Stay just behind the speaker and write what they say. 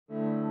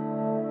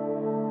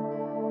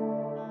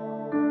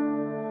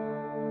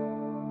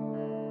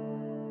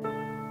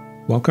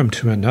Welcome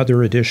to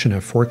another edition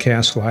of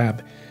Forecast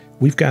Lab.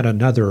 We've got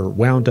another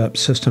wound-up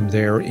system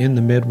there in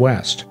the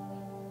Midwest.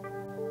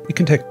 We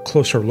can take a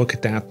closer look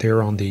at that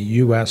there on the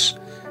U.S.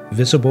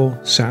 visible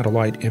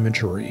satellite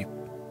imagery.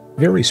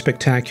 Very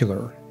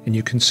spectacular, and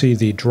you can see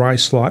the dry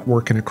slot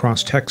working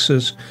across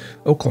Texas,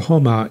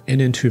 Oklahoma,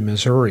 and into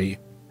Missouri.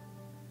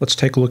 Let's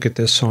take a look at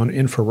this on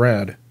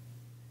infrared.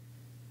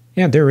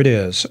 And there it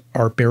is,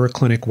 our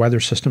baroclinic weather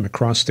system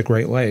across the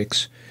Great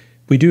Lakes.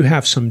 We do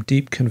have some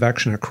deep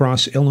convection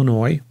across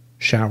Illinois,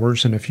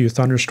 showers and a few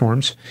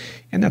thunderstorms,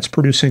 and that's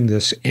producing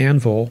this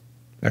anvil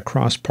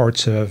across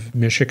parts of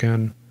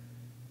Michigan,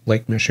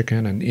 Lake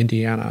Michigan, and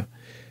Indiana.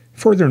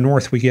 Further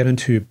north, we get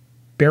into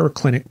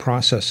baroclinic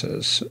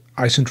processes,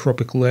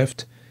 isentropic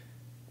lift,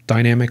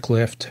 dynamic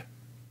lift,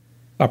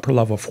 upper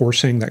level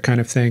forcing, that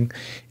kind of thing.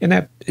 And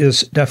that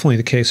is definitely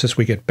the case as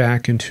we get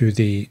back into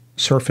the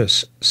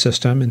surface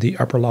system and the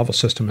upper level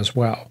system as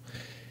well.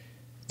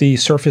 The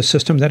surface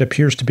system, that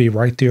appears to be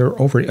right there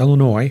over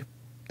Illinois.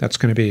 That's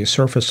going to be a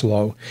surface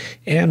low.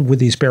 And with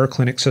these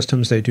baroclinic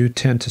systems, they do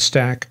tend to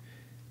stack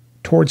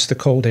towards the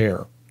cold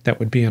air. That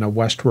would be in a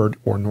westward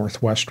or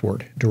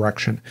northwestward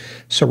direction.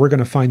 So we're going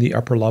to find the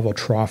upper level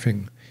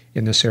troughing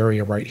in this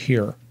area right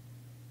here.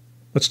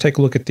 Let's take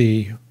a look at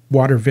the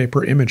water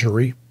vapor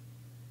imagery.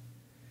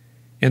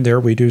 And there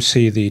we do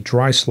see the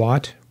dry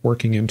slot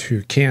working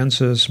into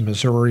Kansas,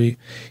 Missouri,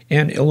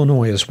 and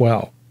Illinois as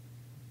well.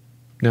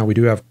 Now we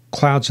do have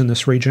clouds in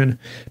this region,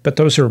 but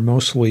those are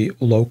mostly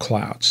low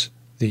clouds.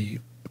 The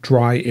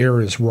dry air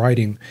is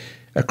riding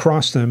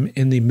across them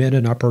in the mid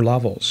and upper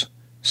levels.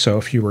 So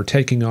if you were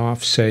taking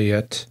off, say,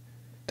 at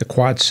the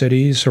Quad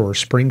Cities or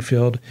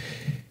Springfield,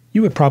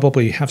 you would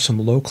probably have some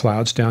low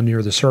clouds down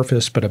near the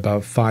surface, but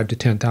above 5,000 to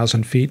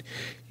 10,000 feet,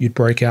 you'd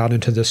break out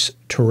into this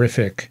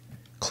terrific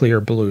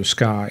clear blue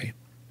sky.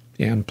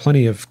 And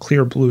plenty of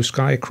clear blue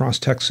sky across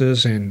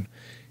Texas and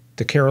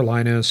the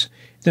Carolinas.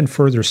 Then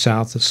further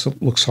south, this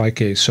looks like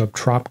a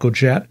subtropical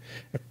jet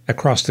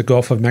across the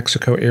Gulf of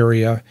Mexico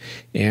area,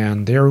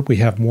 and there we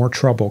have more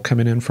trouble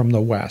coming in from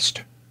the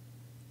west.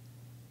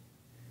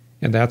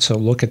 And that's a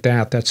look at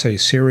that. That's a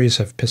series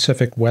of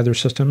Pacific weather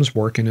systems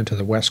working into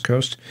the west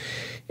coast.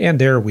 And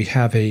there we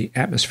have a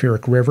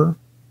atmospheric river,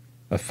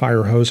 a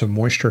fire hose of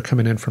moisture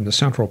coming in from the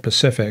central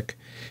Pacific.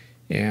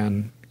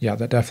 And yeah,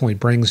 that definitely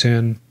brings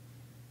in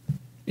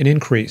an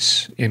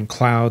increase in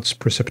clouds,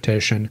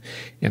 precipitation,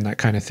 and that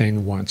kind of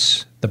thing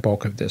once the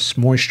bulk of this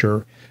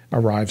moisture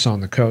arrives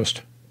on the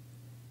coast.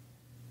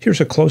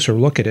 Here's a closer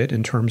look at it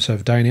in terms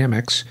of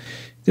dynamics.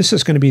 This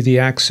is going to be the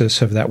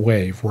axis of that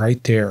wave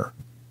right there.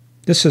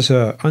 This is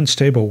an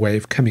unstable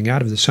wave coming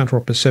out of the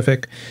central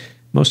Pacific.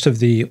 Most of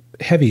the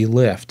heavy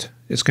lift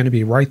is going to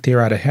be right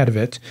there out ahead of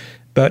it,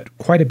 but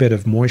quite a bit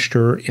of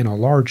moisture in a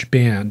large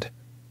band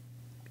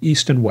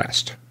east and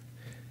west.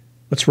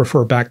 Let's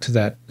refer back to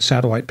that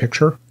satellite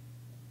picture.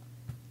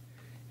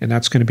 And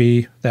that's going to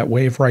be that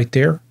wave right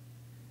there.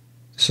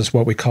 This is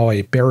what we call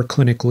a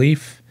baroclinic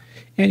leaf.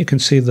 And you can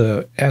see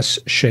the S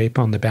shape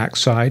on the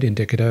backside,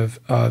 indicative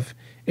of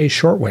a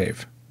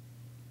shortwave.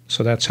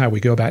 So that's how we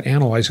go about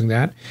analyzing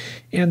that.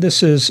 And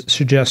this is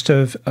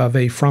suggestive of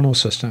a frontal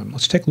system.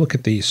 Let's take a look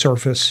at the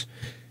surface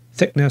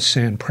thickness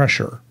and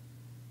pressure.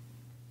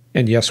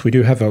 And yes, we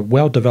do have a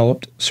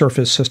well-developed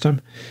surface system.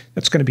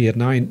 That's going to be at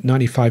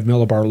 95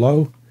 millibar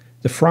low.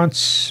 The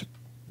front's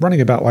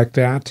running about like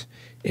that,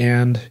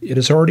 and it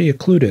is already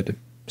occluded,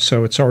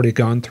 so it's already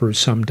gone through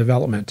some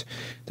development.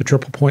 The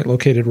triple point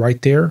located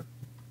right there,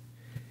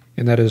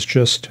 and that is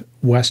just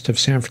west of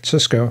San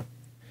Francisco.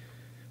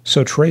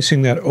 So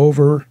tracing that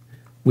over,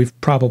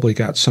 we've probably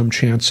got some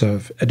chance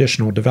of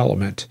additional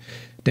development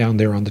down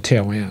there on the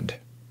tail end.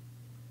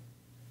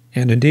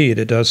 And indeed,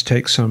 it does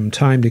take some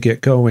time to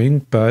get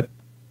going, but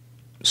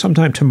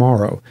sometime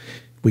tomorrow,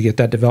 we get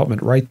that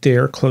development right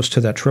there, close to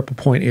that triple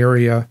point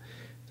area.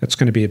 That's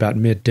going to be about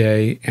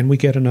midday, and we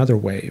get another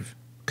wave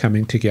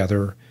coming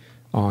together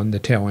on the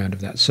tail end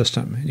of that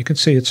system. You can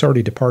see it's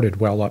already departed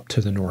well up to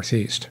the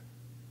northeast.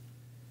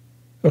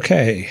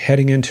 Okay,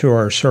 heading into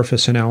our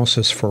surface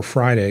analysis for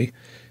Friday,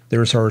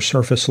 there's our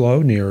surface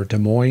low near Des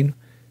Moines,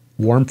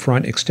 warm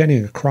front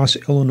extending across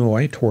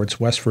Illinois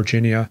towards West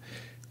Virginia,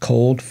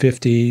 cold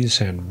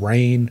 50s and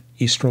rain,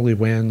 easterly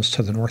winds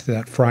to the north of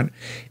that front,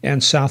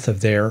 and south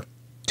of there,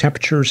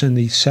 temperatures in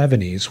the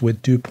 70s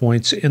with dew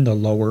points in the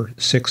lower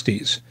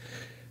 60s.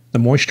 The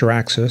moisture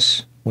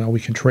axis, well, we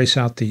can trace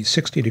out the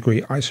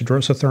 60-degree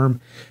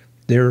isodrosotherm.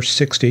 There's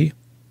 60.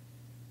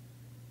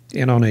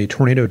 And on a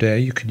tornado day,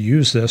 you could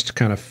use this to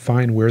kind of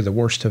find where the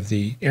worst of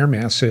the air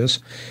mass is.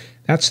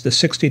 That's the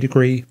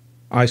 60-degree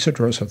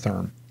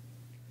isodrosotherm.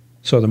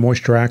 So the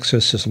moisture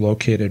axis is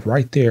located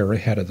right there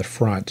ahead of the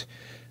front,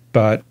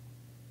 but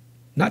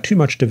not too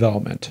much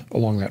development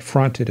along that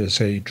front. It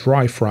is a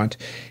dry front,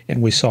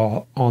 and we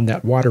saw on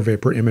that water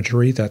vapor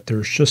imagery that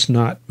there's just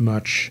not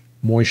much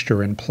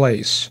moisture in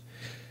place.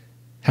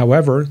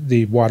 However,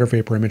 the water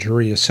vapor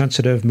imagery is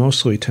sensitive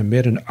mostly to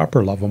mid and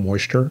upper level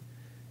moisture.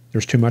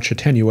 There's too much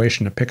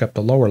attenuation to pick up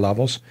the lower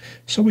levels,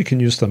 so we can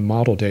use the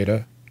model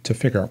data to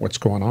figure out what's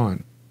going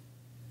on.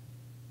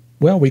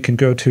 Well, we can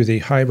go to the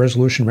high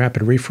resolution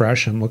rapid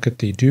refresh and look at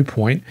the dew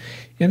point,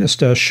 and this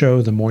does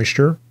show the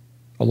moisture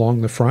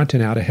along the front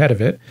and out ahead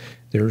of it.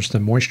 There's the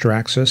moisture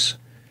axis.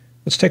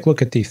 Let's take a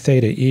look at the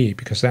theta E,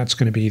 because those are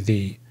going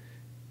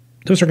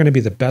to be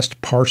the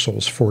best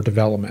parcels for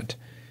development.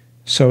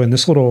 So in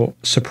this little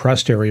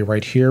suppressed area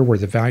right here where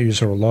the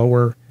values are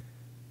lower,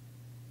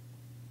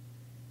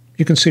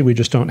 you can see we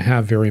just don't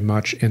have very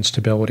much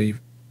instability.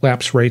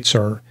 Lapse rates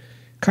are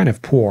kind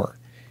of poor.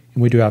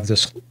 And we do have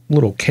this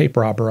little Cape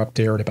robber up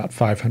there at about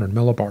 500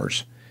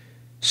 millibars.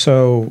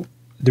 So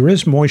there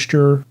is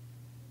moisture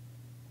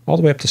all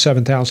the way up to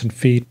 7,000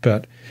 feet,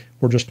 but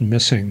we're just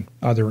missing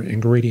other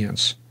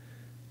ingredients.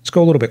 Let's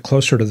go a little bit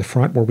closer to the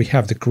front where we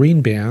have the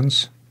green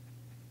bands.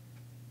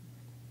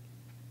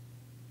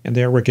 And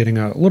there we're getting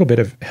a little bit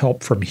of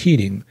help from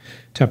heating.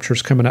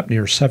 Temperatures coming up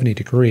near 70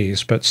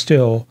 degrees, but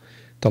still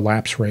the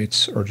lapse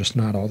rates are just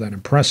not all that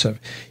impressive.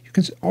 You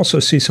can also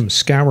see some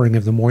scouring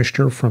of the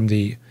moisture from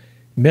the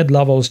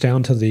mid-levels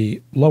down to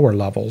the lower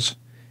levels.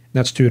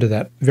 That's due to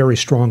that very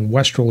strong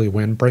westerly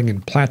wind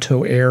bringing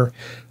plateau air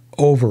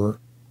over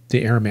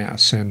the air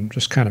mass and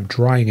just kind of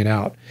drying it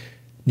out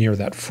near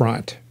that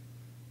front.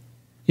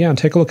 Yeah, and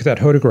take a look at that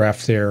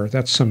photograph there.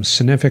 That's some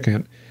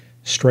significant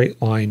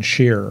straight line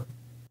shear.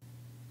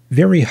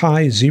 Very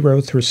high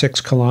 0 through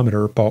 6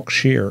 kilometer bulk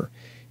shear,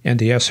 and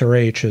the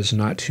SRH is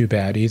not too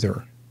bad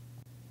either.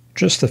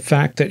 Just the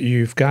fact that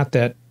you've got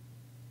that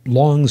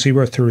long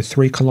 0 through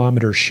 3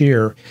 kilometer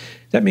shear,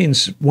 that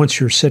means once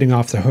you're sitting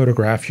off the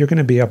photograph, you're going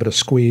to be able to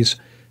squeeze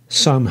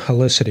some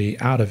helicity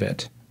out of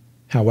it.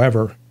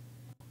 However,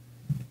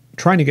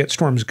 trying to get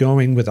storms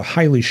going with a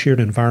highly sheared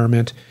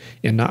environment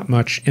and not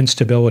much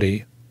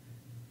instability,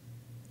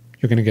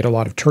 you're going to get a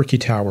lot of turkey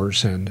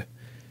towers and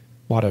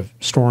a lot of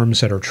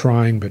storms that are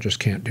trying but just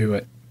can't do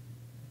it.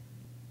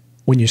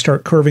 When you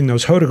start curving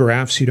those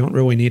photographs, you don't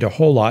really need a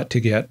whole lot to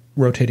get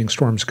rotating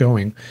storms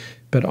going,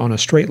 but on a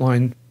straight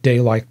line day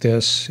like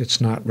this,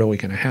 it's not really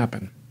going to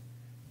happen.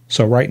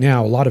 So right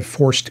now, a lot of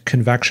forced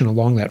convection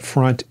along that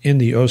front in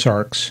the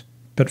Ozarks,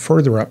 but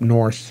further up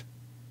north,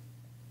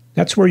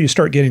 that's where you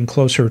start getting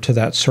closer to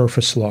that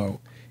surface low,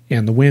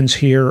 and the winds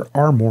here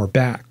are more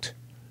backed.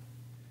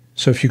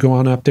 So if you go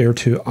on up there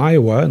to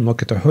Iowa and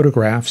look at the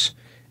photographs,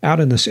 out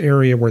in this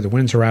area where the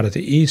winds are out of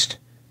the east,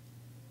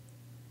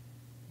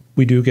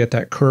 we do get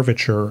that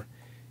curvature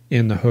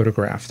in the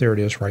photograph. There it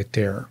is right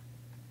there.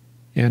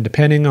 And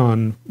depending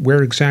on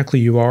where exactly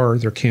you are,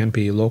 there can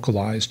be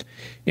localized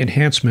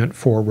enhancement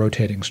for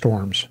rotating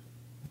storms.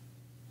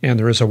 And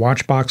there is a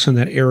watch box in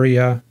that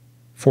area,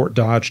 Fort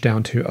Dodge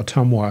down to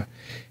Ottumwa,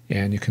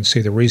 and you can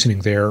see the reasoning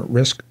there.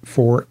 Risk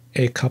for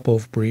a couple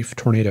of brief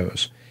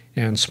tornadoes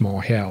and small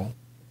hail.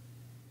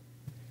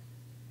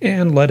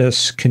 And let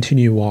us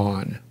continue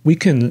on. We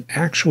can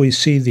actually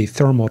see the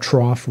thermal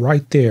trough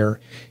right there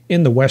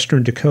in the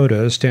western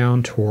Dakotas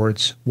down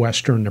towards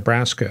western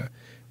Nebraska.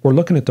 We're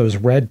looking at those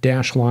red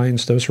dashed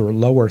lines. Those are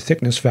lower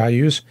thickness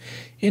values,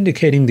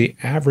 indicating the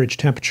average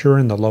temperature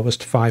in the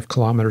lowest 5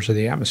 kilometers of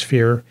the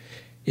atmosphere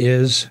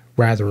is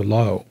rather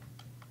low.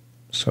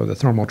 So the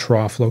thermal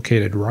trough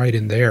located right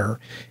in there,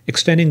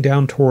 extending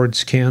down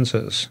towards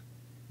Kansas.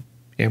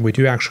 And we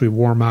do actually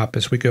warm up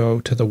as we go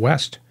to the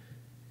west.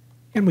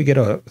 And we get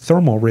a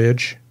thermal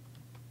ridge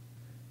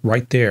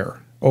right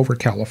there over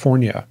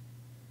California.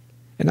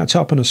 And that's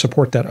helping to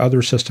support that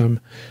other system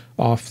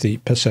off the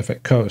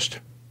Pacific coast.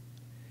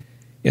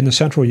 In the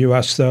central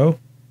U.S., though,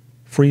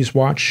 freeze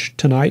watch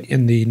tonight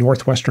in the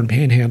northwestern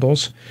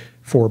panhandles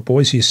for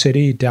Boise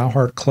City,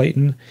 Dalhart,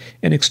 Clayton,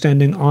 and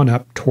extending on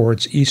up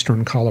towards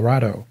eastern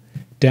Colorado.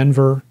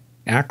 Denver,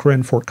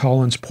 Akron, Fort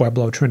Collins,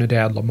 Pueblo,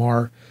 Trinidad,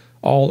 Lamar,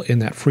 all in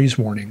that freeze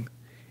warning.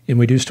 And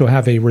we do still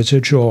have a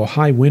residual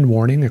high wind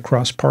warning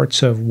across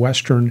parts of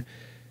western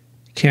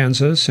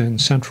Kansas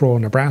and central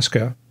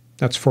Nebraska.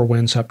 That's for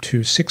winds up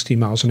to 60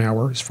 miles an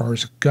hour as far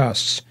as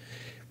gusts,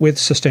 with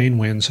sustained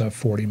winds of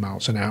 40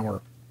 miles an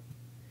hour.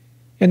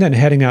 And then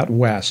heading out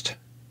west,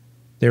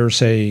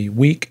 there's a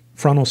weak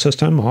frontal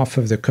system off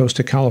of the coast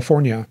of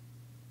California.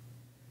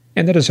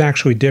 And that is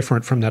actually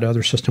different from that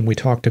other system we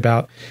talked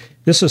about.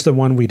 This is the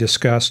one we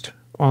discussed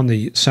on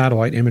the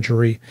satellite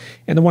imagery,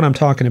 and the one I'm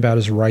talking about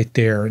is right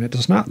there, and it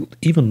does not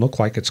even look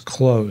like it's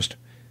closed.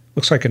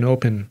 Looks like an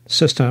open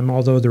system,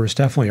 although there is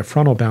definitely a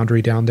frontal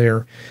boundary down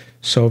there,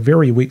 so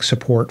very weak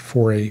support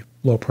for a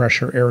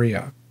low-pressure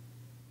area.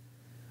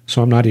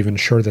 So I'm not even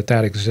sure that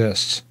that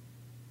exists.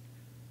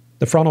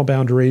 The frontal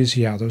boundaries,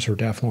 yeah, those are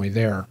definitely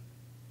there.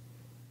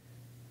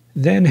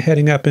 Then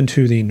heading up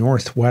into the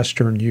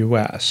northwestern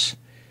U.S.,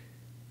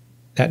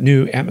 that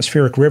new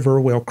atmospheric river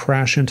will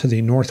crash into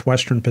the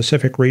northwestern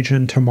Pacific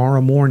region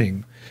tomorrow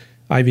morning.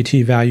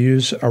 IVT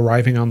values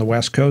arriving on the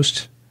west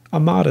coast, a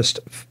modest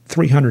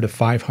 300 to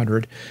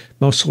 500,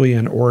 mostly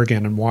in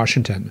Oregon and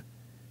Washington.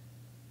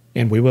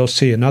 And we will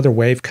see another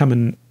wave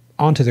coming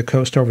onto the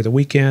coast over the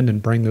weekend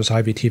and bring those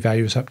IVT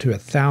values up to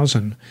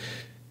 1,000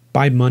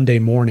 by Monday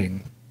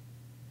morning,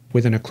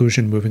 with an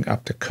occlusion moving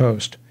up the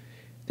coast.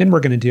 Then we're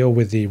going to deal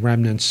with the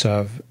remnants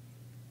of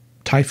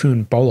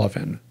Typhoon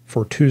Bolaven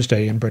for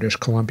Tuesday in British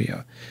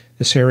Columbia.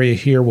 This area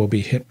here will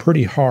be hit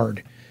pretty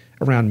hard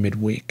around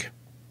midweek.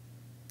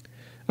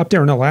 Up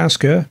there in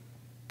Alaska,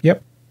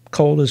 yep,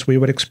 cold as we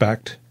would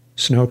expect.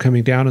 Snow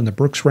coming down in the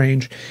Brooks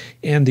Range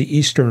and the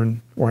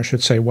eastern, or I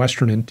should say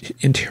western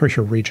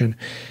interior region.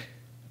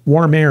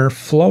 Warm air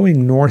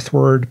flowing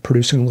northward,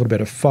 producing a little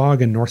bit of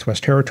fog in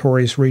Northwest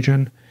Territories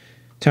region.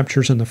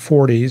 Temperatures in the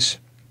 40s.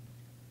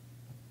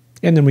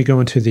 And then we go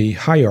into the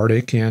high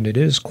Arctic, and it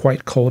is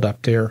quite cold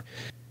up there.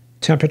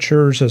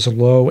 Temperatures as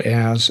low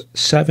as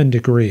 7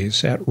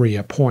 degrees at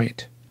Rhea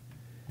Point.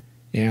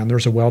 And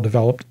there's a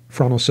well-developed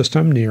frontal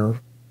system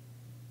near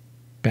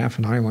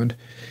Baffin Island.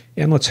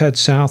 And let's head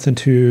south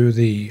into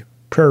the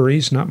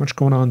prairies. Not much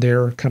going on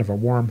there. Kind of a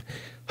warm,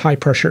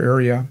 high-pressure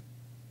area.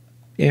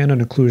 And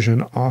an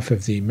occlusion off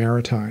of the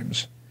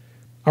Maritimes.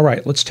 All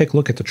right, let's take a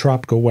look at the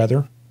tropical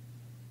weather.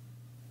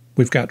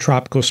 We've got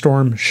Tropical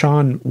Storm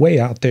Sean way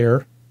out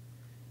there.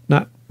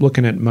 Not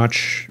looking at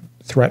much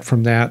threat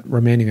from that,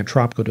 remaining a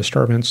tropical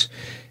disturbance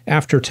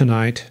after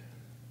tonight.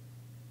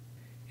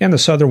 And the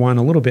southern one,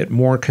 a little bit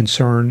more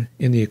concern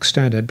in the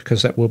extended,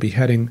 because that will be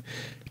heading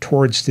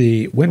towards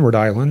the Windward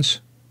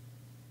Islands.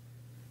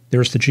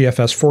 There's the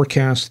GFS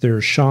forecast,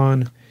 there's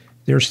Sean,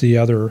 there's the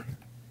other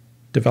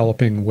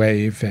developing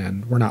wave,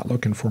 and we're not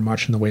looking for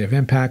much in the way of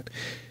impact.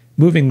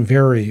 Moving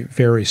very,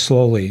 very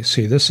slowly.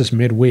 See, this is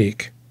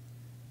midweek.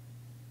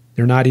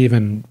 They're not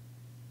even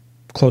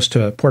close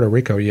to Puerto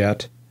Rico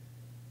yet.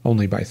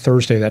 Only by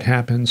Thursday that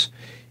happens.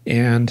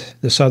 And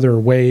this other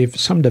wave,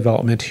 some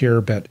development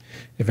here, but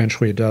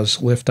eventually it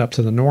does lift up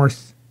to the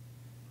north.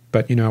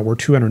 But, you know, we're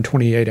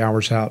 228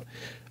 hours out.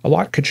 A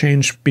lot could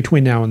change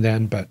between now and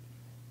then, but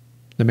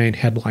the main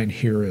headline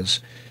here is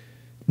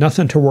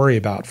nothing to worry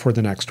about for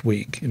the next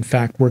week. In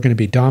fact, we're going to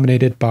be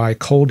dominated by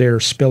cold air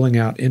spilling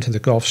out into the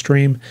Gulf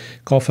Stream,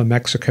 Gulf of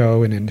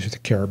Mexico, and into the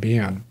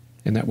Caribbean.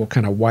 And that will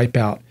kind of wipe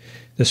out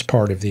this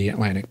part of the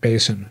Atlantic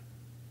Basin.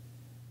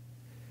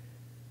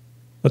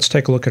 Let's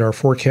take a look at our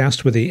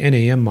forecast with the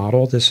NAM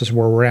model. This is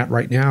where we're at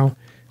right now.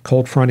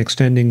 Cold front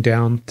extending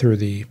down through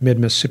the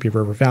mid-Mississippi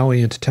River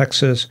Valley into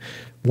Texas,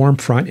 warm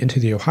front into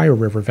the Ohio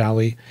River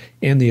Valley,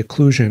 and the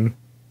occlusion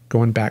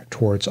going back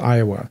towards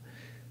Iowa.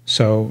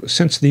 So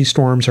since these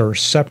storms are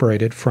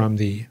separated from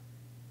the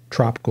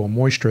tropical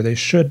moisture, they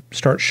should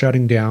start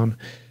shutting down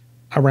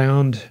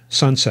around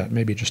sunset,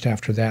 maybe just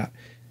after that.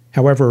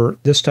 However,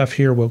 this stuff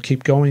here will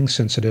keep going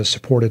since it is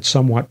supported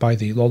somewhat by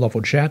the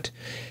low-level jet,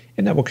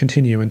 and that will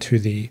continue into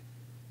the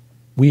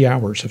wee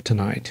hours of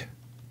tonight.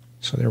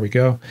 So there we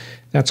go.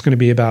 That's going to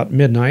be about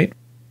midnight.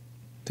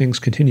 Things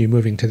continue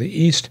moving to the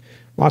east.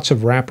 Lots of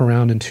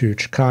wraparound into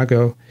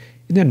Chicago.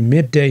 And then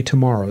midday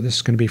tomorrow. This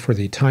is going to be for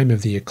the time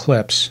of the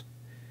eclipse.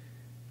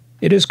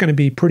 It is going to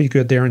be pretty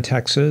good there in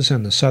Texas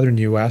and the southern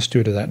U.S.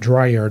 due to that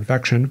dry air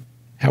advection.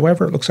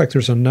 However, it looks like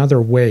there's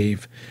another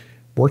wave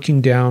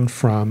working down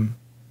from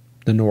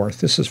the north.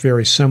 This is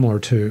very similar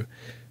to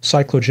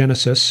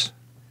cyclogenesis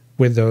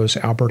with those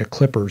Alberta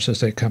Clippers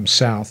as they come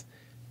south.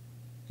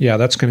 Yeah,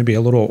 that's going to be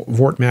a little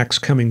vortex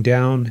coming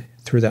down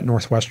through that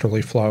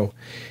northwesterly flow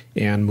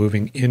and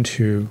moving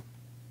into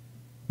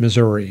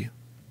Missouri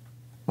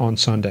on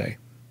Sunday.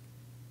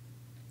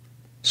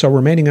 So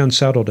remaining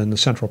unsettled in the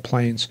Central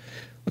Plains.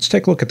 Let's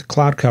take a look at the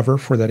cloud cover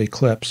for that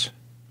eclipse.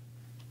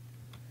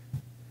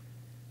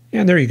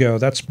 And there you go.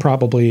 That's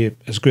probably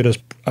as good as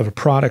of a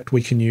product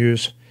we can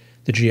use.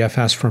 The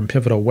GFS from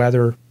Pivotal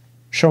Weather,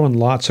 showing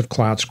lots of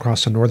clouds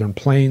across the northern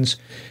plains,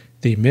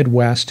 the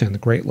Midwest and the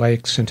Great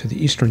Lakes into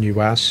the eastern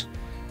U.S.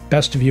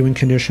 Best viewing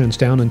conditions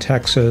down in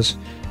Texas.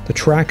 The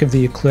track of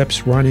the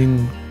eclipse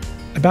running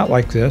about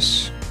like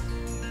this.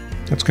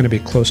 That's going to be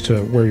close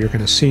to where you're going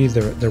to see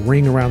the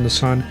ring around the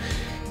sun.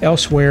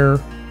 Elsewhere,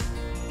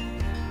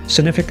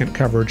 significant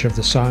coverage of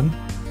the sun.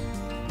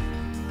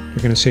 You're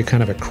going to see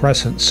kind of a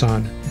crescent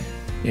sun,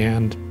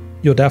 and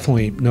you'll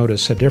definitely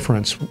notice a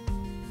difference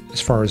as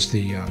far as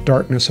the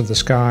darkness of the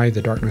sky,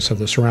 the darkness of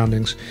the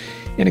surroundings,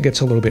 and it gets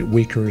a little bit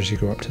weaker as you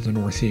go up to the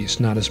northeast.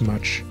 Not as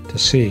much to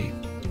see,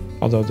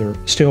 although there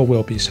still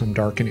will be some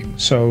darkening.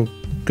 So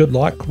good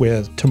luck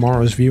with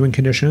tomorrow's viewing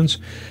conditions.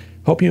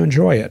 Hope you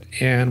enjoy it,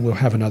 and we'll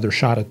have another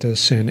shot at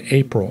this in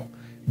April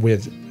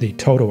with the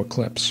total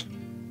eclipse.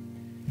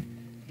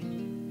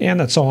 And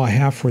that's all I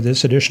have for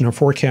this edition of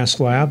Forecast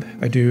Lab.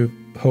 I do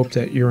hope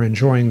that you're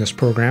enjoying this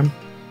program.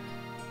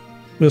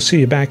 We'll see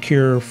you back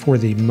here for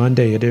the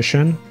Monday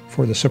edition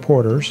for the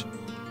supporters,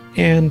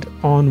 and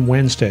on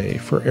Wednesday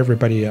for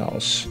everybody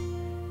else.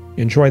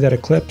 Enjoy that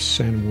eclipse,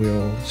 and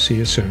we'll see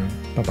you soon.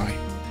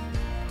 Bye-bye.